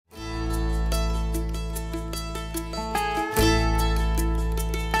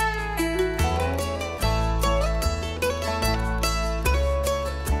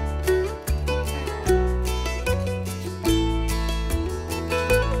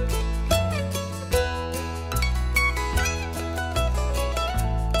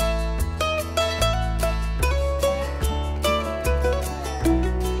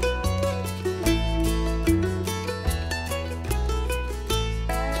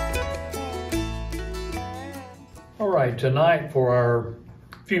right, tonight for our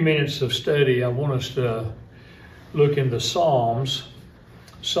few minutes of study, I want us to look in the Psalms,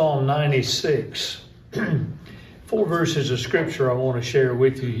 Psalm 96. 4 verses of scripture I want to share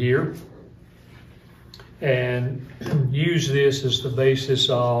with you here and use this as the basis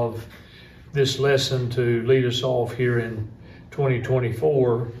of this lesson to lead us off here in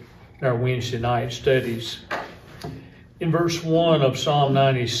 2024 in our Wednesday night studies. In verse 1 of Psalm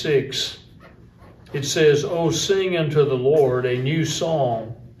 96, it says, "O sing unto the Lord a new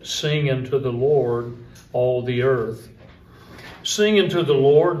song, sing unto the Lord all the earth. Sing unto the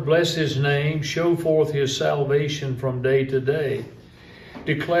Lord, bless his name, show forth his salvation from day to day.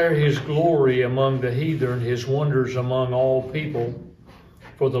 Declare his glory among the heathen, his wonders among all people.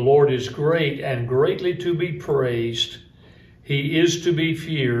 For the Lord is great and greatly to be praised. He is to be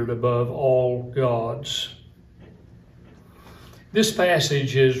feared above all gods." This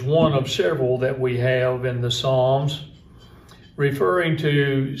passage is one of several that we have in the Psalms, referring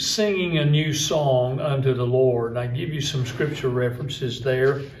to singing a new song unto the Lord. And I give you some scripture references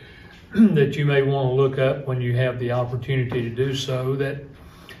there that you may want to look up when you have the opportunity to do so, that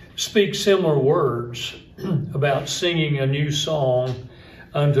speak similar words about singing a new song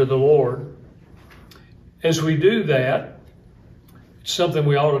unto the Lord. As we do that, it's something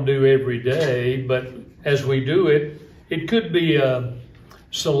we ought to do every day, but as we do it, it could be a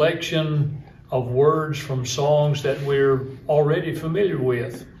selection of words from songs that we're already familiar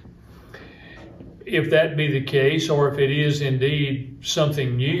with. If that be the case, or if it is indeed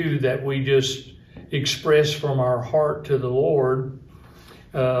something new that we just express from our heart to the Lord,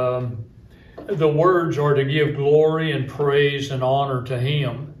 the words are to give glory and praise and honor to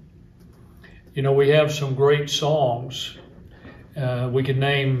Him. You know, we have some great songs. We could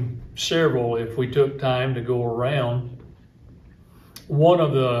name several if we took time to go around. One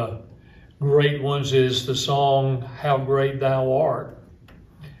of the great ones is the song, "How Great Thou Art."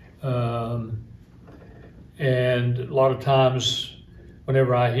 And a lot of times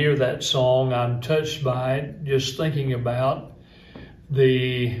whenever I hear that song, I'm touched by it, just thinking about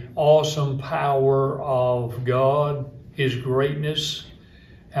the awesome power of God, His greatness,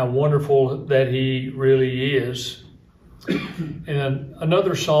 how wonderful that He really is. And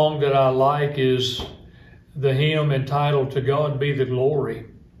another song that I like is the hymn entitled "To God Be the Glory."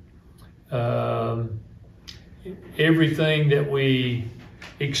 Everything that we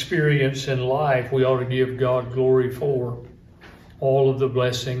experience in life, we ought to give God glory for. All of the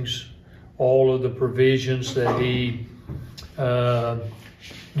blessings, all of the provisions that He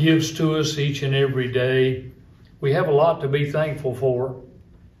gives to us each and every day. We have a lot to be thankful for.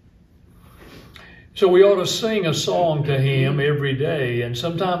 So we ought to sing a song to Him every day, and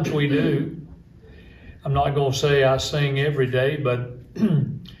sometimes we do. I'm not going to say I sing every day, but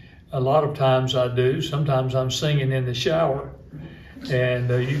a lot of times I do. Sometimes I'm singing in the shower, and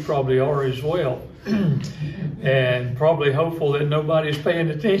you probably are as well, and probably hopeful that nobody's paying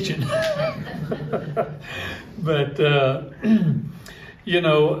attention. But, you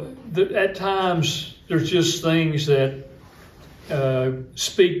know, at times there's just things that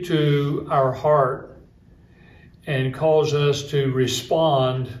speak to our heart and cause us to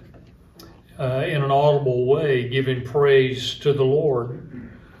respond in an audible way, giving praise to the Lord.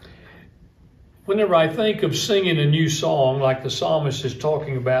 Whenever I think of singing a new song, like the psalmist is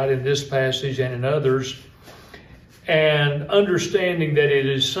talking about in this passage and in others, and understanding that it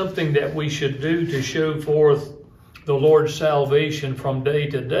is something that we should do to show forth the Lord's salvation from day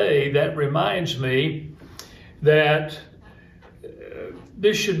to day, that reminds me that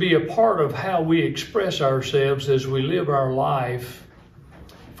this should be a part of how we express ourselves as we live our life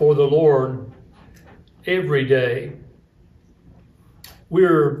for the Lord every day.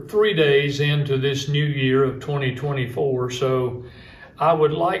 We're 3 days into this new year of 2024, so I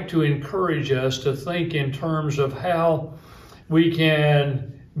would like to encourage us to think in terms of how we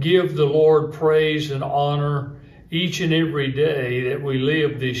can give the Lord praise and honor each and every day that we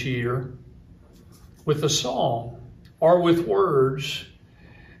live this year with a song or with words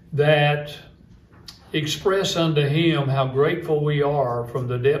that express unto Him how grateful we are from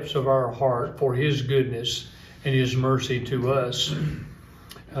the depths of our heart for His goodness and His mercy to us.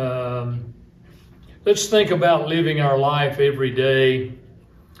 Let's think about living our life every day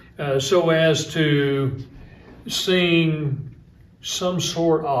so as to sing some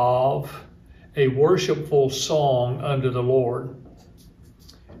sort of a worshipful song unto the Lord.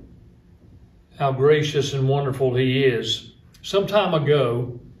 How gracious and wonderful He is. Some time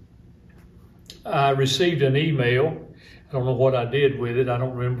ago, I received an email. I don't know what I did with it. I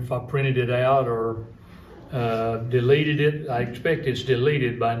don't remember if I printed it out or deleted it. I expect it's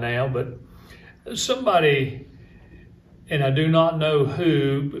deleted by now, but somebody and I do not know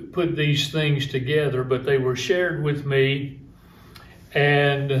who put these things together, but they were shared with me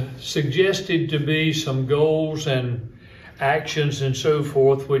and suggested to be some goals and actions and so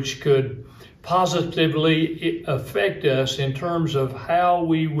forth, which could positively affect us in terms of how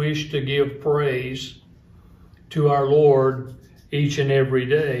we wish to give praise to our Lord each and every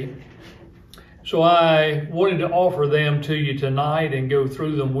day. So I wanted to offer them to you tonight and go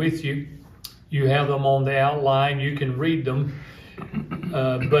through them with you. You have them on the outline. You can read them.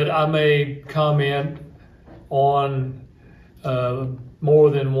 But I may comment on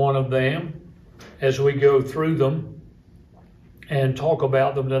more than one of them as we go through them and talk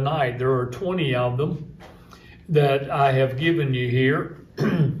about them tonight. There are 20 of them that I have given you here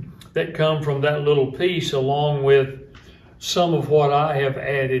that come from that little piece, along with some of what I have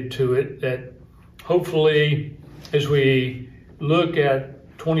added to it, that hopefully as we look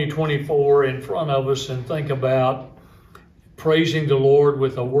at 2024 in front of us and think about praising the Lord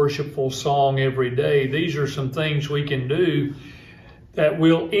with a worshipful song every day, these are some things we can do that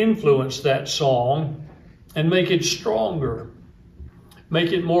will influence that song and make it stronger,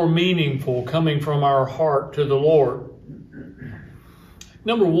 make it more meaningful, coming from our heart to the Lord.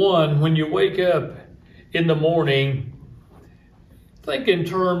 Number one, when you wake up in the morning, think in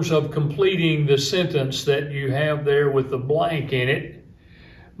terms of completing the sentence that you have there with the blank in it.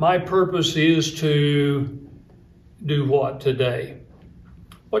 My purpose is to do what today?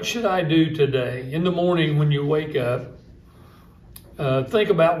 What should I do today? In the morning when you wake up, think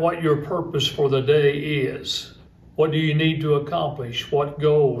about what your purpose for the day is. What do you need to accomplish? What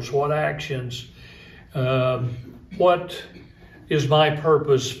goals? What actions? What is my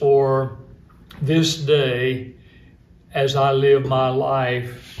purpose for this day as I live my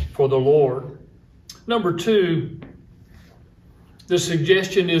life for the Lord? Number two, the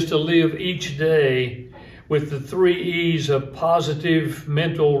suggestion is to live each day with the 3 E's of positive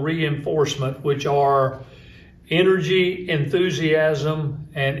mental reinforcement, which are energy, enthusiasm,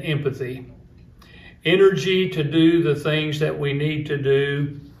 and empathy. Energy to do the things that we need to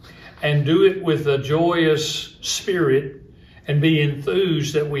do, and do it with a joyous spirit, and be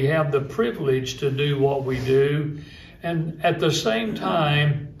enthused that we have the privilege to do what we do, and at the same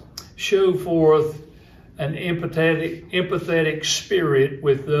time show forth an empathetic spirit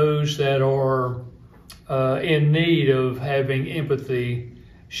with those that are in need of having empathy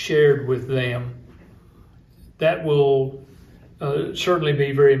shared with them. That will certainly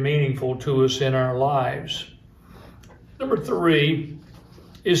be very meaningful to us in our lives. Number 3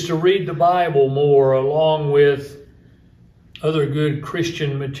 is to read the Bible more, along with other good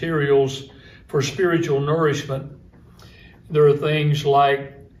Christian materials for spiritual nourishment. There are things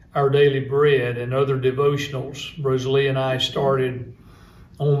like Our Daily Bread and other devotionals. Rosalie and I started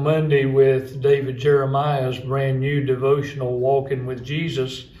on Monday with David Jeremiah's brand new devotional, Walking with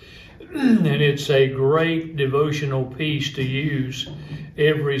Jesus. And it's a great devotional piece to use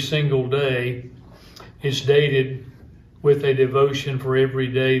every single day. It's dated with a devotion for every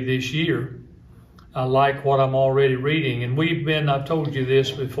day this year. I like what I'm already reading. And I've told you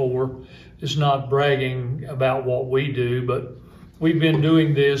this before, it's not bragging about what we do, but we've been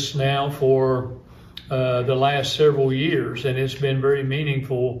doing this now for the last several years, and it's been very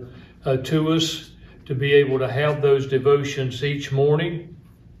meaningful to us to be able to have those devotions each morning,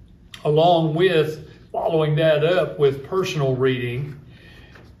 along with following that up with personal reading,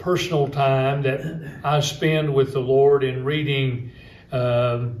 personal time that I spend with the Lord in reading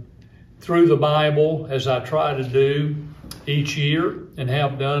through the Bible, as I try to do each year and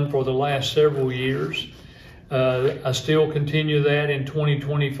have done for the last several years. I still continue that in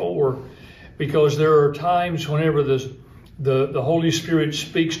 2024, because there are times whenever the Holy Spirit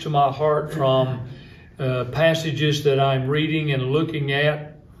speaks to my heart from passages that I'm reading and looking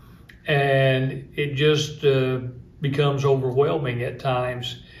at, and it just becomes overwhelming at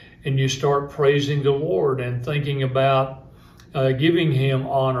times. And you start praising the Lord and thinking about giving Him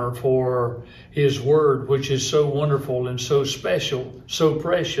honor for His Word, which is so wonderful and so special, so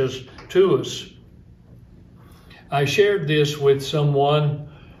precious to us. I shared this with someone,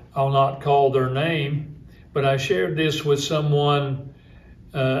 I'll not call their name, but I shared this with someone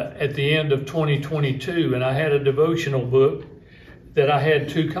at the end of 2022, and I had a devotional book that I had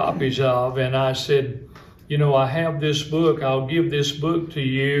 2 copies of, and I said, you know, I have this book, I'll give this book to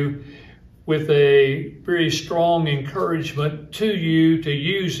you with a very strong encouragement to you to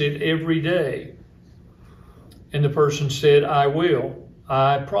use it every day. And the person said, I will.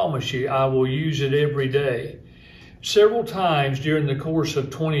 I promise you, I will use it every day. Several times during the course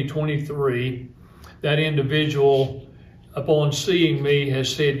of 2023, that individual, upon seeing me,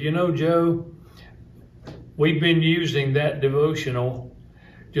 has said, you know, Joe, we've been using that devotional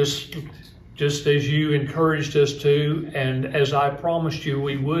just as you encouraged us to, and as I promised you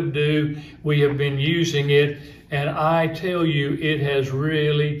we would do. We have been using it, and I tell you, it has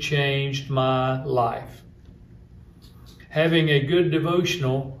really changed my life. Having a good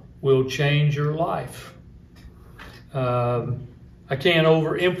devotional will change your life. I can't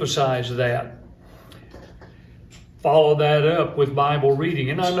overemphasize that. Follow that up with Bible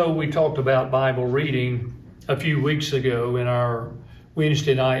reading. And I know we talked about Bible reading a few weeks ago in our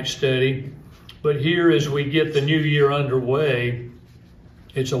Wednesday night study, but here as we get the new year underway,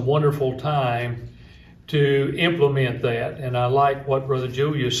 it's a wonderful time to implement that. And I like what Brother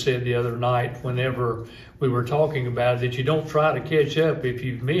Julius said the other night whenever we were talking about it, that you don't try to catch up if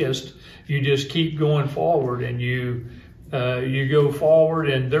you've missed. You just keep going forward, and you go forward,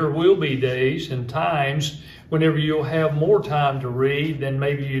 and there will be days and times whenever you'll have more time to read than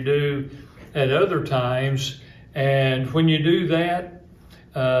maybe you do at other times. And when you do that,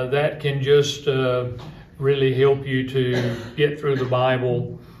 that can just really help you to get through the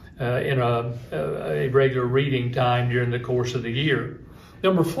Bible in a regular reading time during the course of the year.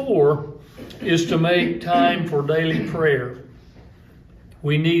 Number 4 is to make time for daily prayer.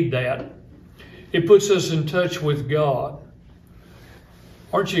 We need that. It puts us in touch with God.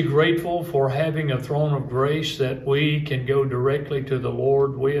 Aren't you grateful for having a throne of grace that we can go directly to the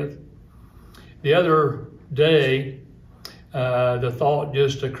Lord with? The other day, the thought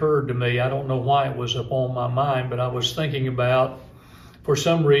just occurred to me. I don't know why it was upon my mind, but I was thinking about, for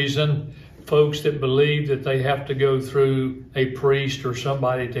some reason, folks that believe that they have to go through a priest or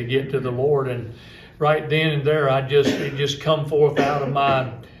somebody to get to the Lord. And right then and there, it just come forth out of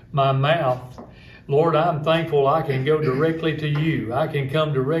my mouth. Lord, I'm thankful I can go directly to you. I can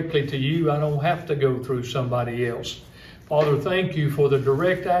come directly to you. I don't have to go through somebody else. Father, thank you for the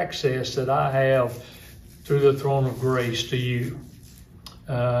direct access that I have through the throne of grace to you.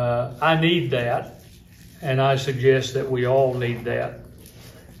 I need that, and I suggest that we all need that.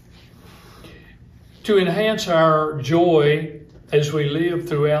 To enhance our joy as we live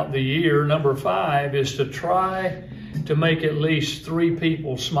throughout the year, number 5 is to try to make at least 3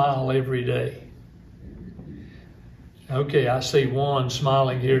 people smile every day. Okay, I see 1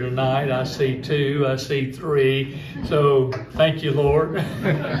 smiling here tonight. I see 2. I see 3. So thank you, Lord.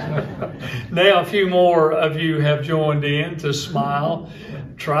 Now a few more of you have joined in to smile.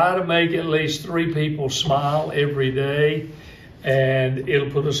 Try to make at least 3 people smile every day, and it'll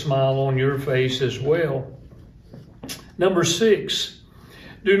put a smile on your face as well. Number 6,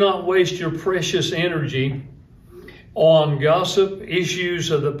 do not waste your precious energy on gossip, issues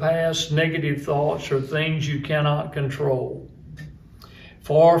of the past, negative thoughts, or things you cannot control.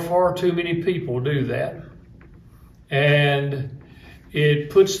 Far, far too many people do that. And it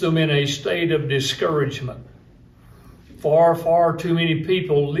puts them in a state of discouragement. Far, far too many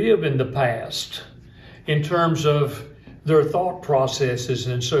people live in the past in terms of their thought processes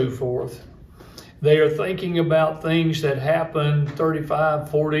and so forth. They are thinking about things that happened 35,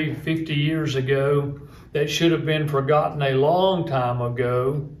 40, 50 years ago that should have been forgotten a long time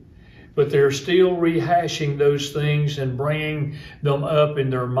ago, but they're still rehashing those things and bringing them up in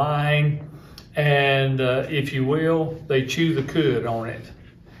their mind. And if you will, they chew the cud on it.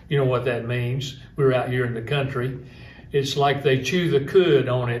 You know what that means. We're out here in the country. It's like they chew the cud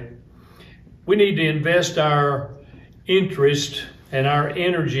on it. We need to invest our interest and our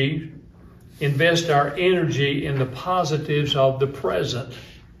energy, invest our energy in the positives of the present.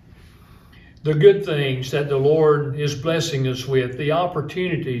 The good things that the Lord is blessing us with, the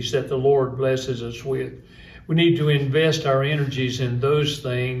opportunities that the Lord blesses us with. We need to invest our energies in those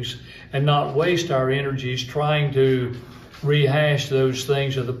things and not waste our energies trying to rehash those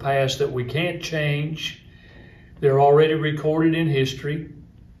things of the past that we can't change. They're already recorded in history.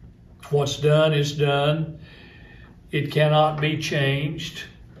 What's done is done. It cannot be changed.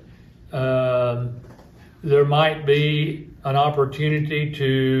 There might be an opportunity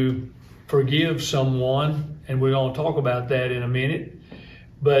to forgive someone, and we're going to talk about that in a minute.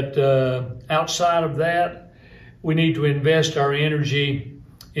 But outside of that, we need to invest our energy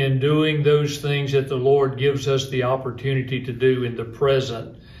in doing those things that the Lord gives us the opportunity to do in the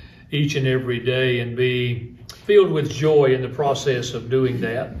present each and every day, and be filled with joy in the process of doing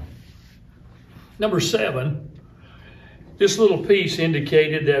that. Number 7, this little piece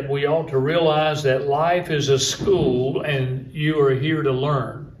indicated that we ought to realize that life is a school and you are here to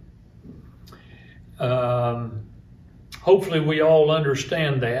learn. Hopefully we all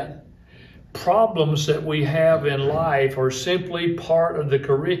understand that. Problems that we have in life are simply part of the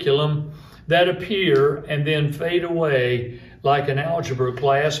curriculum that appear and then fade away like an algebra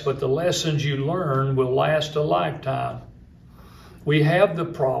class, but the lessons you learn will last a lifetime. We have the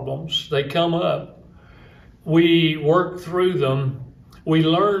problems. They come up. We work through them. We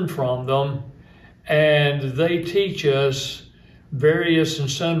learn from them, and they teach us various and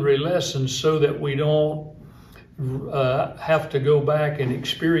sundry lessons so that we don't have to go back and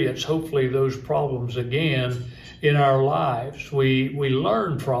experience, hopefully, those problems again in our lives. We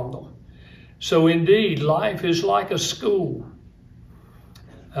learn from them. So indeed, life is like a school,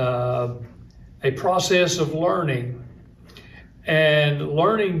 a process of learning. And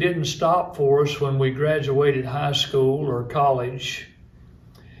learning didn't stop for us when we graduated high school or college.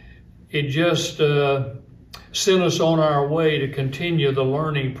 It just sent us on our way to continue the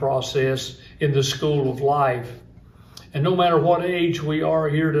learning process in the school of life. And no matter what age we are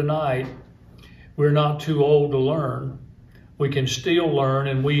here tonight, we're not too old to learn. We can still learn,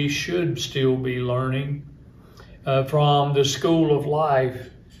 and we should still be learning from the school of life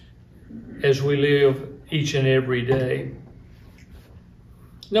as we live each and every day.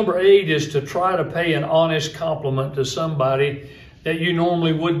 Number 8 is to try to pay an honest compliment to somebody that you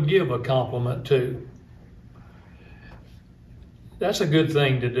normally wouldn't give a compliment to. That's a good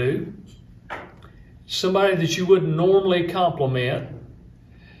thing to do. Somebody that you wouldn't normally compliment,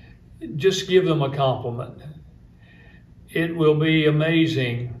 just give them a compliment. It will be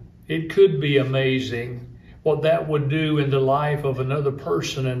amazing. It could be amazing what that would do in the life of another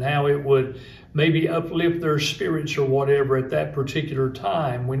person and how it would maybe uplift their spirits or whatever at that particular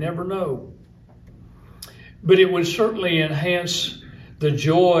time. We never know. But it would certainly enhance the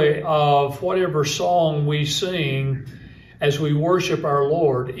joy of whatever song we sing as we worship our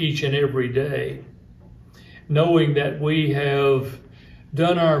Lord each and every day, knowing that we have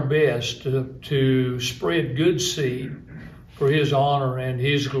done our best to spread good seed for His honor and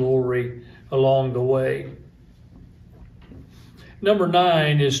His glory along the way. Number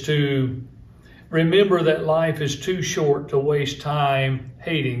 9 is to remember that life is too short to waste time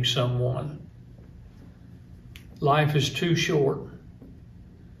hating someone. Life is too short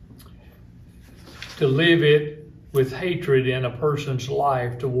to live it with hatred in a person's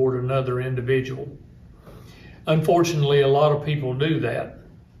life toward another individual. Unfortunately, a lot of people do that,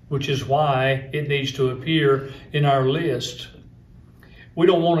 which is why it needs to appear in our list. We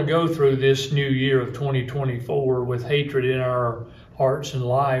don't want to go through this new year of 2024 with hatred in our hearts and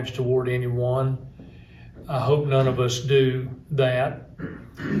lives toward anyone. I hope none of us do that.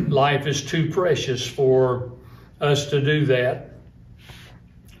 Life is too precious for us to do that.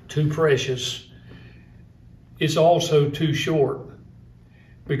 Too precious. It's also too short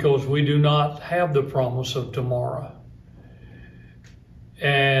because we do not have the promise of tomorrow.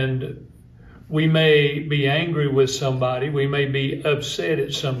 And we may be angry with somebody, we may be upset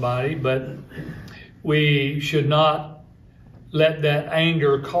at somebody, but we should not let that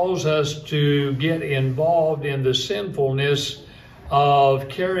anger cause us to get involved in the sinfulness of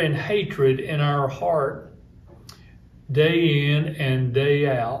carrying hatred in our heart day in and day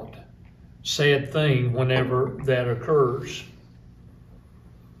out. Sad thing whenever that occurs.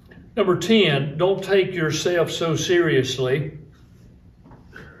 Number 10, don't take yourself so seriously.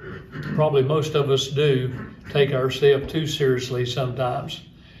 Probably most of us do take ourselves too seriously sometimes.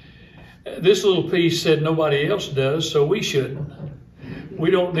 This little piece said nobody else does, so we shouldn't. We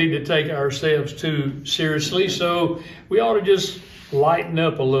don't need to take ourselves too seriously, so we ought to just lighten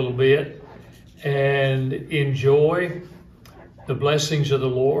up a little bit and enjoy the blessings of the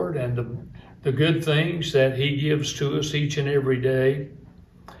Lord and the good things that He gives to us each and every day.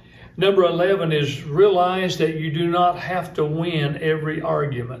 Number 11 is realize that you do not have to win every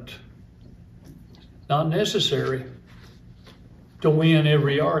argument. Not necessary to win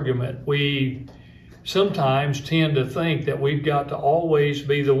every argument. We sometimes tend to think that we've got to always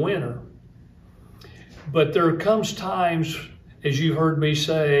be the winner. But there comes times, as you heard me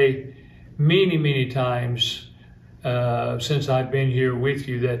say many, many times since I've been here with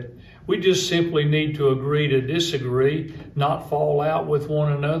you, that we just simply need to agree to disagree, not fall out with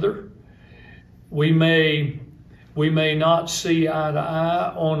one another. We may not see eye to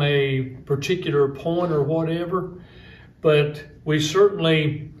eye on a particular point or whatever, but we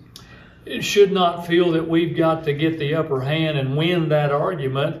certainly should not feel that we've got to get the upper hand and win that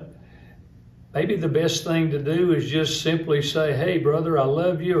argument. Maybe the best thing to do is just simply say, hey, brother, I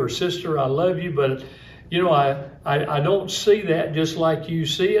love you, or sister, I love you, but you know, I don't see that just like you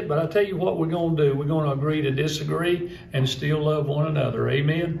see it, but I tell you what we're going to do. We're going to agree to disagree and still love one another.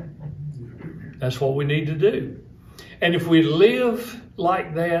 Amen? That's what we need to do. And if we live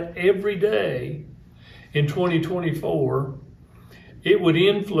like that every day in 2024, it would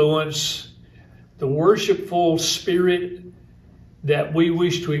influence the worshipful spirit that we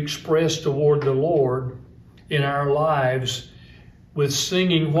wish to express toward the Lord in our lives with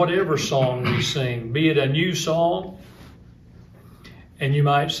singing whatever song we sing, be it a new song. And you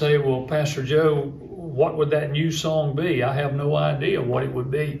might say, well, Pastor Joe, what would that new song be? I have no idea what it would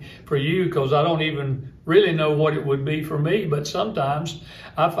be for you, because I don't even really know what it would be for me. But sometimes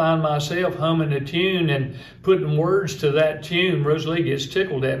I find myself humming a tune and putting words to that tune. Rosalie gets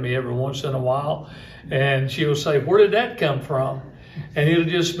tickled at me every once in a while, and she'll say, where did that come from? And it'll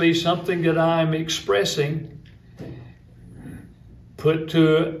just be something that I'm expressing, put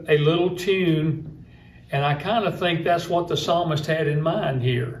to a little tune. And I kind of think that's what the psalmist had in mind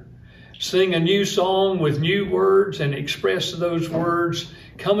here. Sing a new song with new words and express those words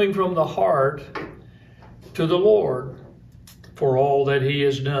coming from the heart to the Lord for all that he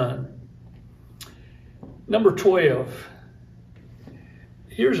has done. Number 12.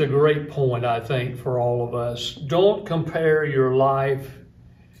 Here's a great point, I think, for all of us. Don't compare your life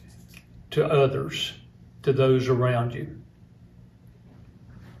to others, to those around you.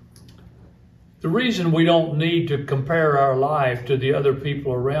 The reason we don't need to compare our life to the other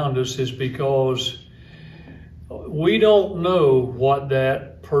people around us is because we don't know what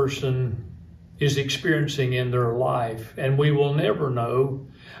that person is experiencing in their life, and we will never know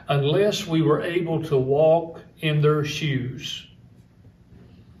unless we were able to walk in their shoes.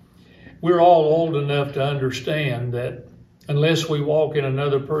 We're all old enough to understand that unless we walk in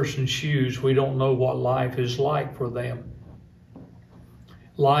another person's shoes, we don't know what life is like for them.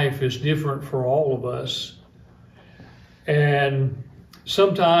 Life is different for all of us. And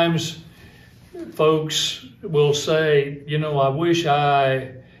sometimes folks will say, you know, I wish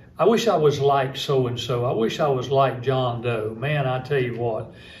I was like so-and-so. I wish I was like John Doe. Man, I tell you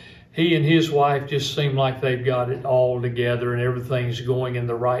what, he and his wife just seem like they've got it all together and everything's going in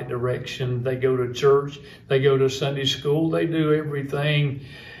the right direction. They go to church, they go to Sunday school, they do everything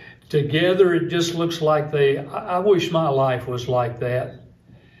together. It just looks like I wish my life was like that.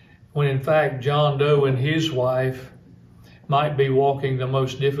 When in fact, John Doe and his wife might be walking the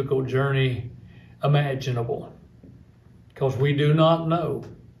most difficult journey imaginable, because we do not know.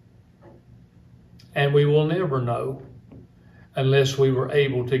 And we will never know unless we were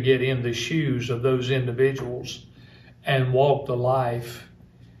able to get in the shoes of those individuals and walk the life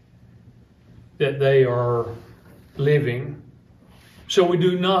that they are living. So we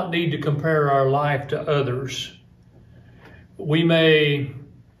do not need to compare our life to others. We may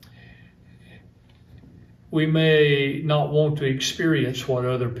not want to experience what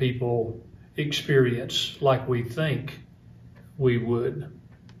other people experience like we think we would.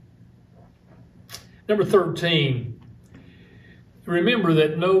 Number 13, remember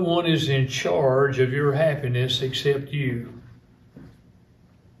that no one is in charge of your happiness except you.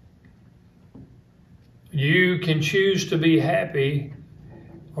 You can choose to be happy,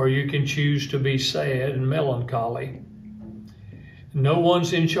 or you can choose to be sad and melancholy. No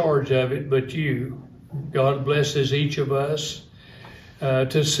one's in charge of it but you. God blesses each of us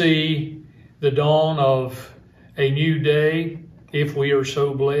to see the dawn of a new day, if we are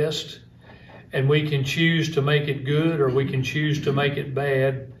so blessed. And we can choose to make it good, or we can choose to make it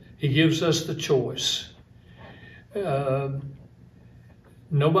bad. He gives us the choice.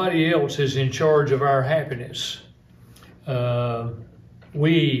 Nobody else is in charge of our happiness.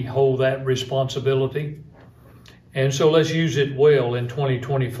 We hold that responsibility. And so let's use it well in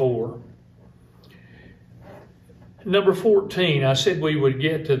 2024. Number 14, I said we would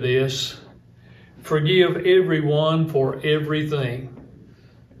get to this. Forgive everyone for everything.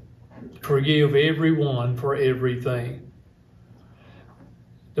 Forgive everyone for everything.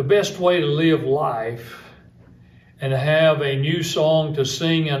 The best way to live life and to have a new song to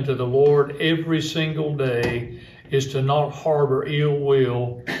sing unto the Lord every single day is to not harbor ill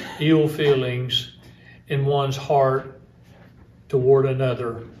will, ill feelings in one's heart toward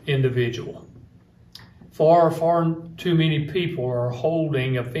another individual. Far, far too many people are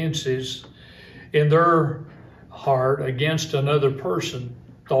holding offenses in their heart against another person,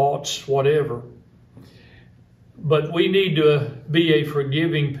 thoughts, whatever. But we need to be a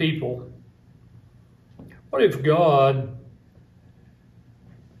forgiving people. What if God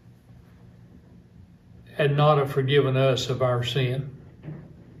had not have forgiven us of our sin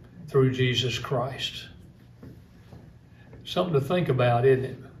through Jesus Christ? Something to think about, isn't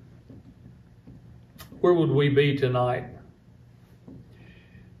it? Where would we be tonight?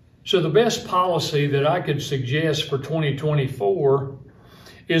 So the best policy that I could suggest for 2024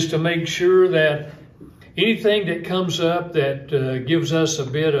 is to make sure that anything that comes up that gives us a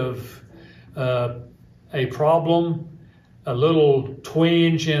bit of a problem, a little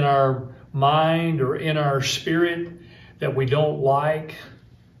twinge in our mind or in our spirit, that we don't like,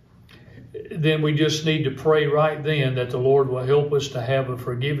 then we just need to pray right then that the Lord will help us to have a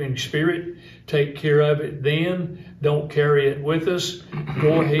forgiving spirit. Take care of it then. Don't carry it with us.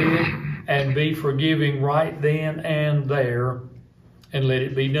 Go ahead and be forgiving right then and there, and let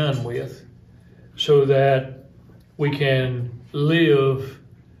it be done with, so that we can live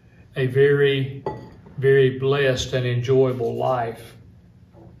a very, very blessed and enjoyable life.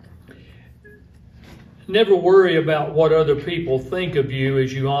 Never worry about what other people think of you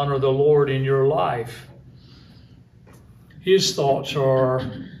as you honor the Lord in your life. His thoughts are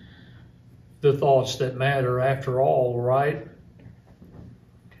the thoughts that matter after all, right?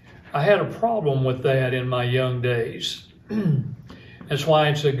 I had a problem with that in my young days. That's why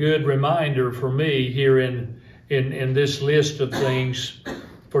it's a good reminder for me here in this list of things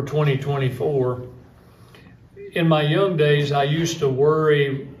for 2024. In my young days, I used to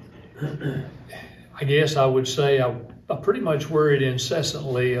worry, I guess I would say I pretty much worried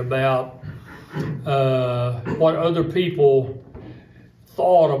incessantly about what other people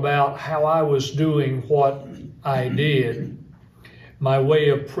thought about how I was doing what I did, my way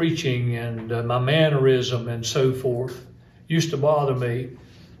of preaching and my mannerism and so forth. Used to bother me.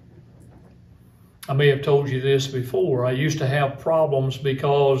 I may have told you this before. I used to have problems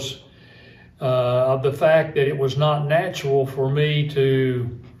because of the fact that it was not natural for me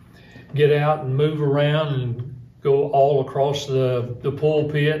to get out and move around and go all across the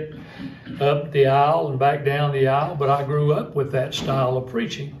pulpit, up the aisle and back down the aisle, but I grew up with that style of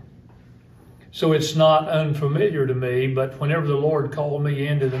preaching. So it's not unfamiliar to me, but whenever the Lord called me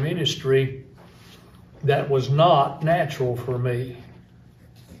into the ministry, that was not natural for me.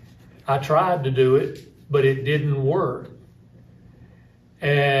 I tried to do it, but it didn't work.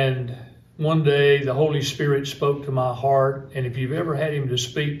 And one day the Holy Spirit spoke to my heart, and if you've ever had Him to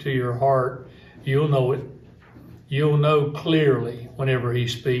speak to your heart, you'll know it. You'll know clearly whenever He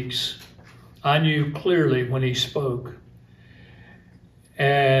speaks. I knew clearly when He spoke.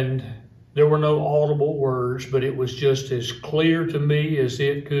 And there were no audible words, but it was just as clear to me as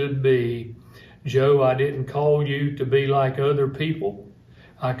it could be. Joe, I didn't call you to be like other people.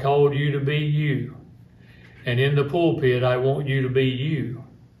 I called you to be you. And in the pulpit, I want you to be you.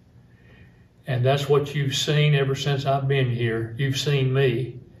 And that's what you've seen ever since I've been here. You've seen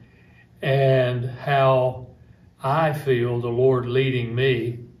me and how I feel the Lord leading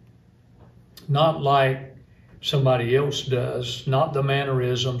me, not like somebody else does, not the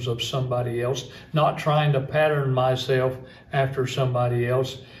mannerisms of somebody else, not trying to pattern myself after somebody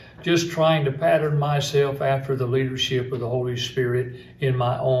else, just trying to pattern myself after the leadership of the Holy Spirit in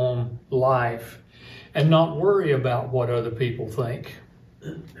my own life and not worry about what other people think.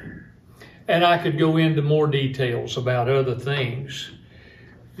 And I could go into more details about other things.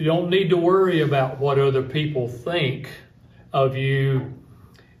 You don't need to worry about what other people think of you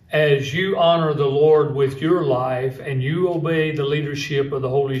as you honor the Lord with your life and you obey the leadership of the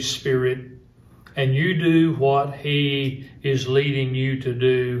Holy Spirit and you do what He is leading you to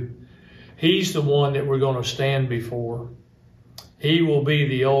do. He's the one that we're going to stand before. He will be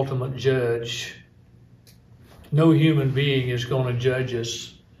the ultimate judge. No human being is going to judge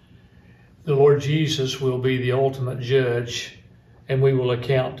us. The Lord Jesus will be the ultimate judge, and we will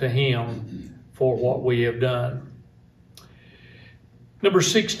account to Him for what we have done. Number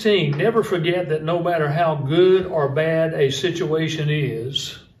 16, never forget that no matter how good or bad a situation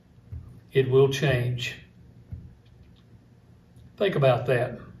is, it will change. Think about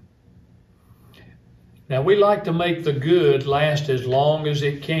that. Now, we like to make the good last as long as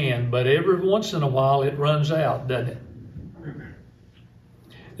it can, but every once in a while it runs out, doesn't it?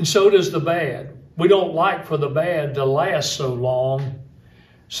 And so does the bad. We don't like for the bad to last so long.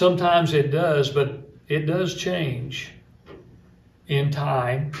 Sometimes it does, but it does change in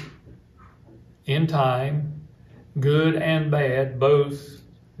time. In time, good and bad both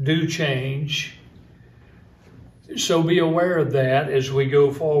do change. So be aware of that as we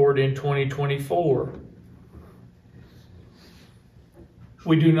go forward in 2024.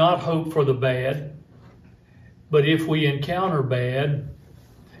 We do not hope for the bad, but if we encounter bad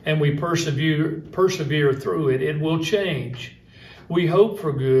and we persevere through it, it will change. We hope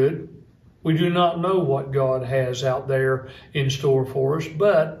for good. We do not know what God has out there in store for us,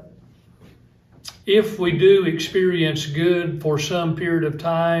 but if we do experience good for some period of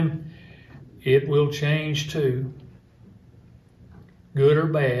time, it will change too. Good or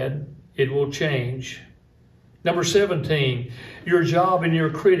bad, it will change. Number 17, your job and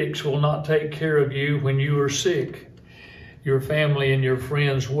your critics will not take care of you when you are sick. Your family and your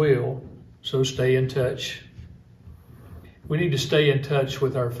friends will, so stay in touch. We need to stay in touch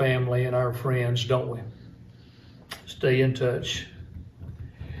with our family and our friends, don't we? Stay in touch.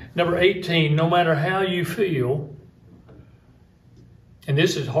 Number 18, no matter how you feel, and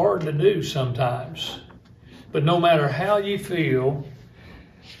this is hard to do sometimes, but no matter how you feel,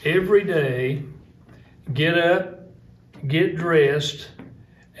 every day, get up, get dressed,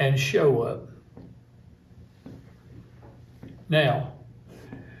 and show up. Now,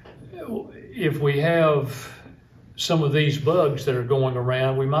 if we have some of these bugs that are going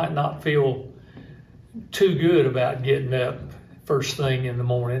around, we might not feel too good about getting up first thing in the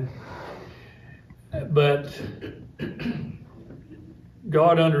morning. But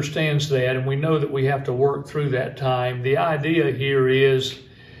God understands that, and we know that we have to work through that time. The idea here is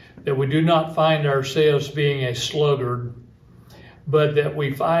that we do not find ourselves being a sluggard, but that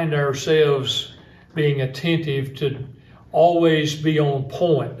we find ourselves being attentive to always be on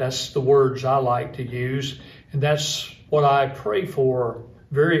point. That's the words I like to use, and that's what I pray for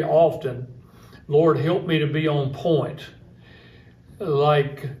very often. Lord, help me to be on point.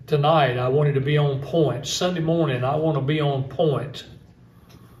 Like tonight, I wanted to be on point. Sunday morning, I want to be on point.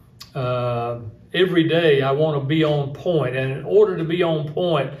 Every day, I want to be on point. And in order to be on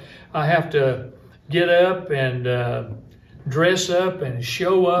point, I have to get up and dress up and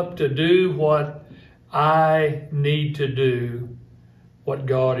show up to do what I need to do, what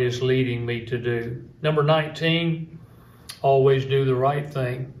God is leading me to do. Number 19, always do the right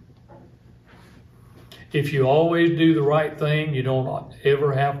thing. If you always do the right thing, you don't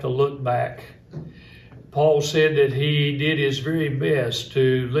ever have to look back. Paul said that he did his very best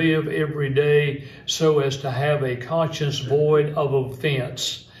to live every day so as to have a conscience void of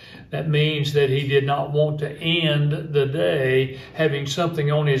offense. That means that he did not want to end the day having something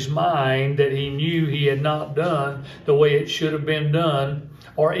on his mind that he knew he had not done the way it should have been done.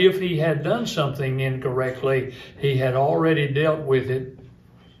 Or if he had done something incorrectly, he had already dealt with it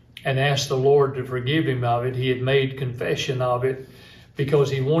and asked the Lord to forgive him of it. He had made confession of it because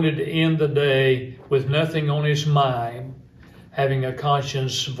he wanted to end the day with nothing on his mind, having a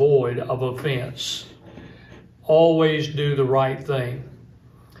conscience void of offense. Always do the right thing.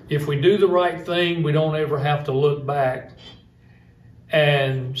 If we do the right thing, we don't ever have to look back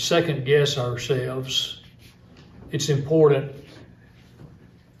and second guess ourselves. It's important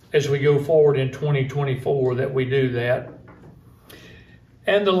as we go forward in 2024 that we do that.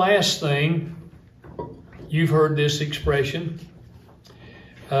 And the last thing, you've heard this expression.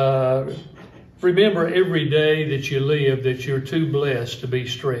 Remember every day that you live that you're too blessed to be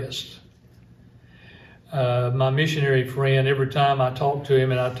stressed. My missionary friend, every time I talk to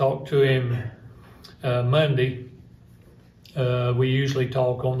him, and I talk to him Monday, we usually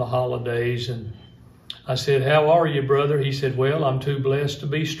talk on the holidays, and I said, "How are you, brother?" He said, "Well, I'm too blessed to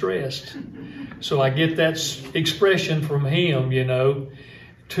be stressed." So I get that expression from him, you know,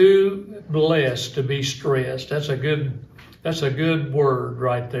 too blessed to be stressed. That's a good word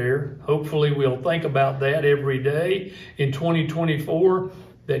right there. Hopefully we'll think about that every day in 2024,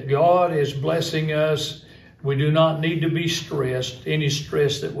 that God is blessing us. We do not need to be stressed. Any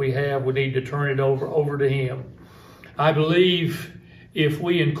stress that we have, we need to turn it over to Him. I believe if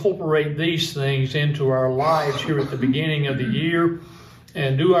we incorporate these things into our lives here at the beginning of the year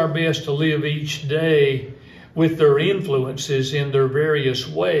and do our best to live each day with their influences in their various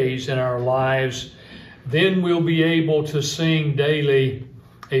ways in our lives, then we'll be able to sing daily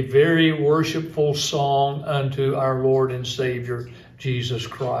a very worshipful song unto our Lord and Savior, Jesus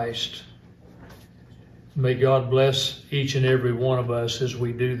Christ. May God bless each and every one of us as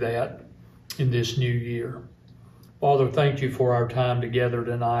we do that in this new year. Father, thank you for our time together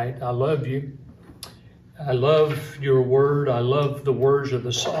tonight. I love you. I love your word. I love the words of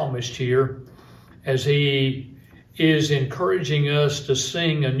the psalmist here as he is encouraging us to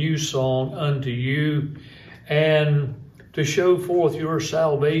sing a new song unto you and to show forth your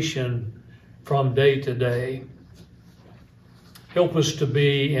salvation from day to day. Help us to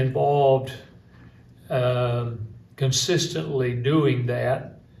be involved consistently doing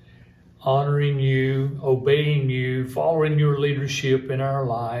that, honoring you, obeying you, following your leadership in our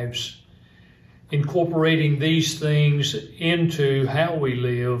lives, incorporating these things into how we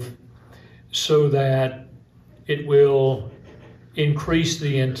live so that it will increase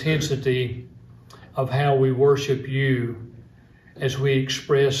the intensity of how we worship you as we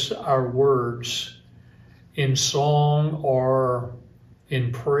express our words in song or in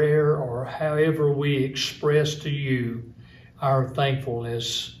prayer, or however we express to you our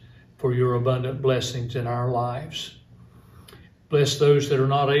thankfulness for your abundant blessings in our lives. Bless those that are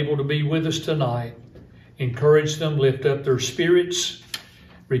not able to be with us tonight. Encourage them, lift up their spirits,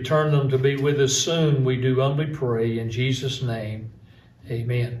 return them to be with us soon. We do humbly pray in Jesus' name.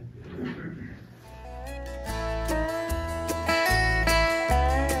 Amen.